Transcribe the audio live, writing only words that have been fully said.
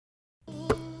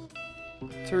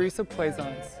Theresa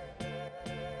Plaisance,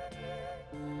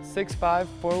 6'5",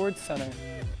 forward center,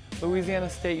 Louisiana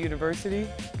State University,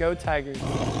 go Tigers.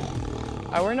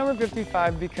 I wear number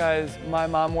 55 because my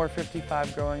mom wore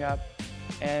 55 growing up,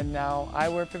 and now I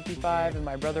wear 55 and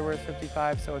my brother wears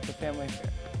 55, so it's a family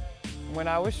affair. When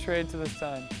I was traded to the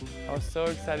Sun, I was so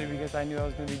excited because I knew I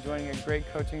was going to be joining a great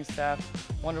coaching staff,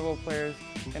 wonderful players,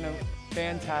 and a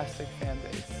fantastic fan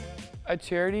base. A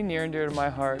charity near and dear to my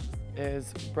heart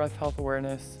is breast health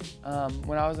awareness.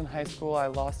 When I was in high school, I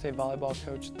lost a volleyball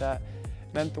coach that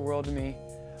meant the world to me,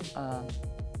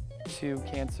 to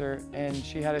cancer, and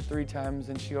she had it 3 times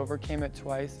and she overcame it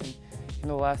twice,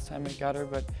 and the last time it got her,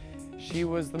 but she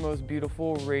was the most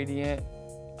beautiful, radiant,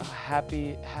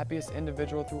 happiest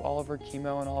individual through all of her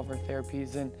chemo and all of her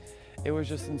therapies, and it was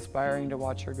just inspiring to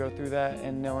watch her go through that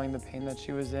and knowing the pain that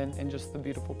she was in and just the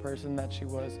beautiful person that she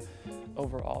was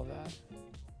over all that.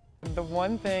 The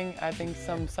one thing I think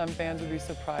some fans would be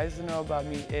surprised to know about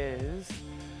me is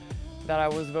that I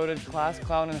was voted class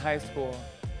clown in high school,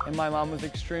 and my mom was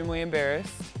extremely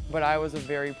embarrassed, but I was a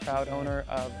very proud owner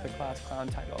of the class clown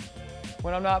title.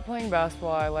 When I'm not playing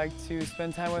basketball, I like to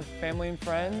spend time with family and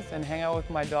friends and hang out with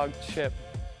my dog Chip.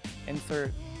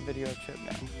 Insert video of Chip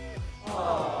now.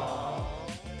 Aww.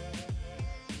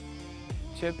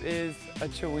 Chip is a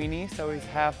Chiweenie, so he's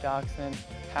half Dachshund,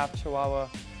 half Chihuahua,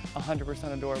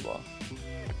 100% adorable.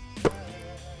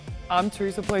 I'm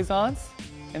Theresa Plaisance,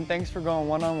 and thanks for going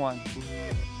one-on-one.